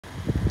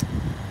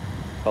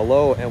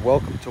Hello and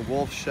welcome to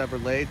Wolfe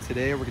Chevrolet.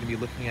 Today we're going to be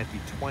looking at the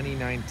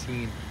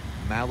 2019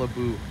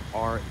 Malibu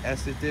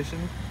RS Edition,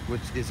 which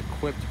is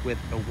equipped with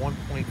a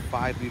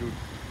 1.5 liter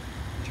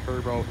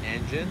turbo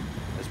engine,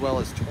 as well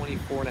as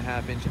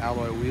 24.5-inch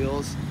alloy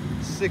wheels,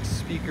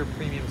 6-speaker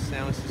premium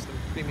sound system,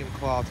 premium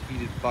cloth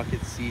heated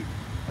bucket seat,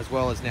 as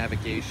well as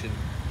navigation,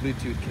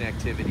 Bluetooth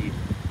connectivity,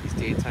 these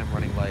daytime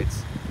running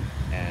lights,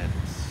 and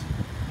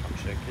come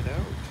check it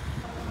out.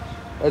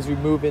 As we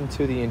move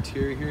into the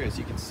interior here, as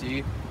you can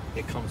see,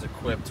 it comes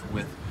equipped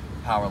with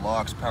power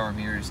locks, power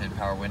mirrors, and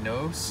power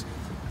windows,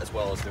 as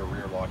well as the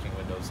rear locking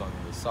windows on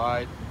the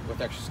side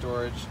with extra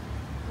storage.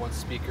 One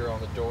speaker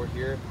on the door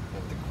here,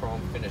 and the chrome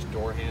finished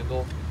door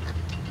handle.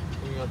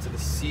 Moving on to the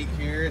seat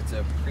here, it's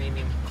a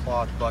premium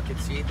cloth bucket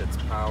seat that's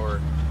power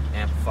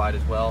amplified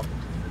as well.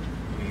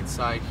 Moving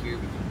inside here,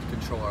 we can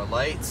control our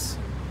lights.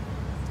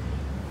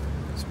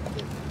 Let's move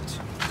into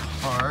the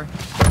car.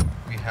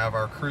 We have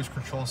our cruise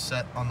control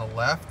set on the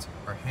left,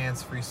 our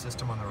hands-free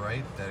system on the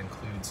right that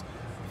includes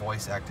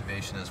voice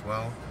activation as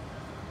well.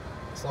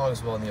 As long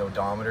as well in the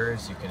odometer,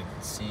 as you can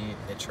see,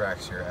 it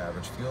tracks your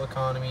average fuel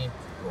economy,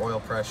 your oil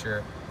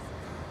pressure,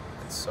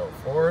 and so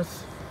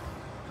forth.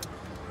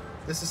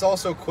 This is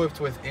also equipped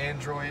with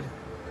Android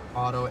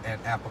Auto and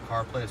Apple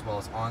CarPlay, as well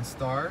as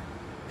OnStar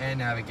and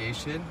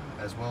navigation.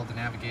 As well, the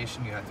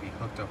navigation, you have to be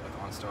hooked up with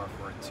OnStar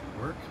for it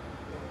to work.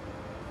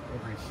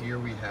 Over here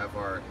we have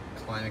our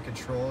climate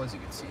control, as you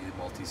can see,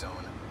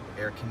 multi-zone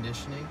air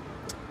conditioning.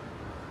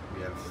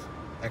 We have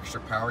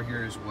extra power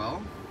here as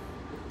well,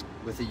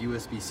 with a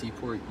USB-C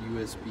port,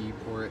 USB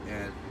port,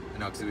 and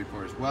an auxiliary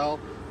port as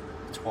well,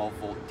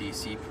 12-volt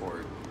DC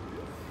port,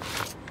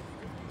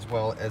 as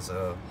well as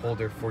a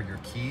holder for your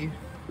key,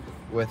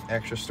 with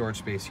extra storage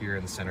space here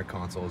in the center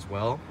console as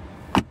well.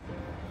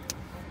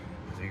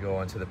 As we go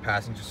onto the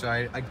passenger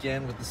side,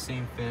 again with the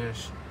same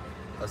finish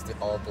as the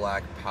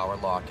all-black power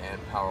lock and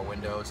power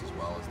windows, as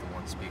well as the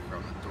one speaker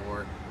on the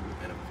door,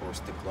 and of course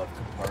the glove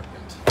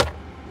compartment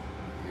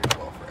here as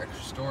well for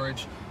extra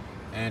storage.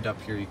 And up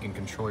here you can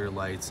control your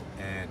lights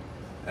and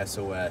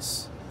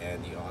SOS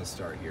and the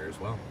OnStar here as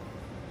well.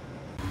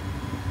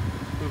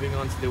 Moving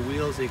on to the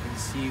wheels, you can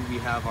see we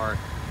have our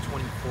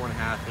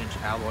 24.5-inch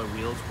alloy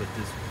wheels with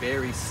this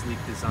very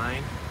sleek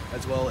design,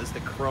 as well as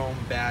the chrome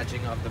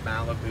badging of the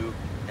Malibu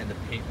and the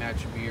paint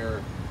match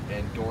mirror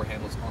and door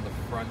handles on the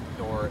front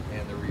door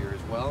and the rear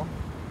as well.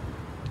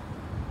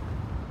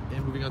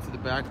 And moving on to the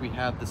back, we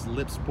have this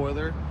lip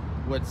spoiler,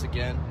 once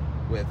again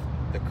with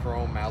the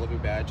chrome Malibu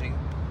badging,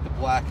 the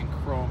black and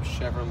chrome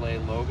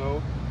Chevrolet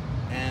logo,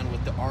 and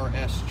with the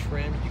RS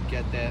trim, you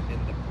get that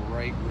in the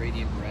bright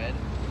radiant red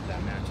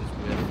that matches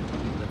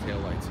with the tail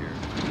lights here.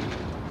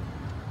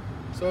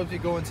 So if you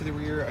go into the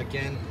rear,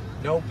 again,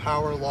 no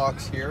power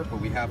locks here,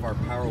 but we have our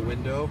power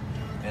window,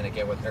 and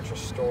again with extra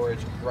storage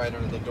right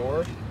under the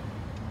door.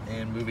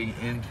 And moving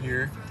in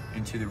here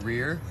into the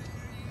rear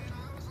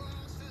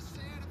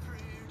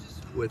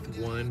with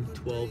one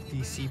 12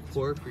 DC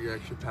port for your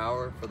extra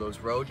power for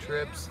those road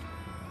trips.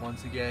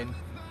 Once again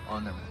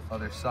on the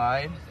other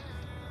side.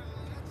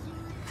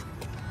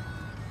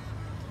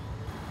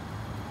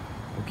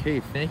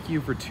 Okay, thank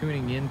you for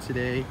tuning in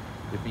today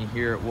with me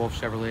here at Wolfe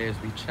Chevrolet as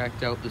we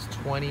checked out this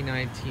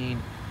 2019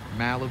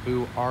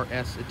 Malibu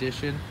RS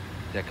Edition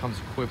that comes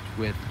equipped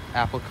with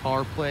Apple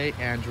CarPlay,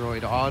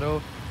 Android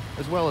Auto,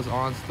 as well as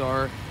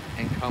OnStar,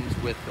 and comes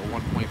with a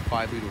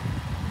 1.5 liter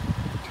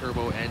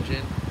turbo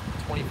engine,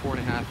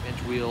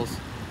 24.5-inch wheels,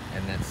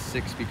 and that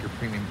 6-speaker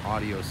premium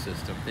audio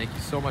system. Thank you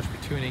so much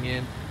for tuning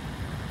in,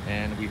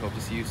 and we hope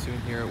to see you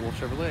soon here at Wolfe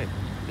Chevrolet.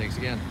 Thanks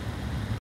again.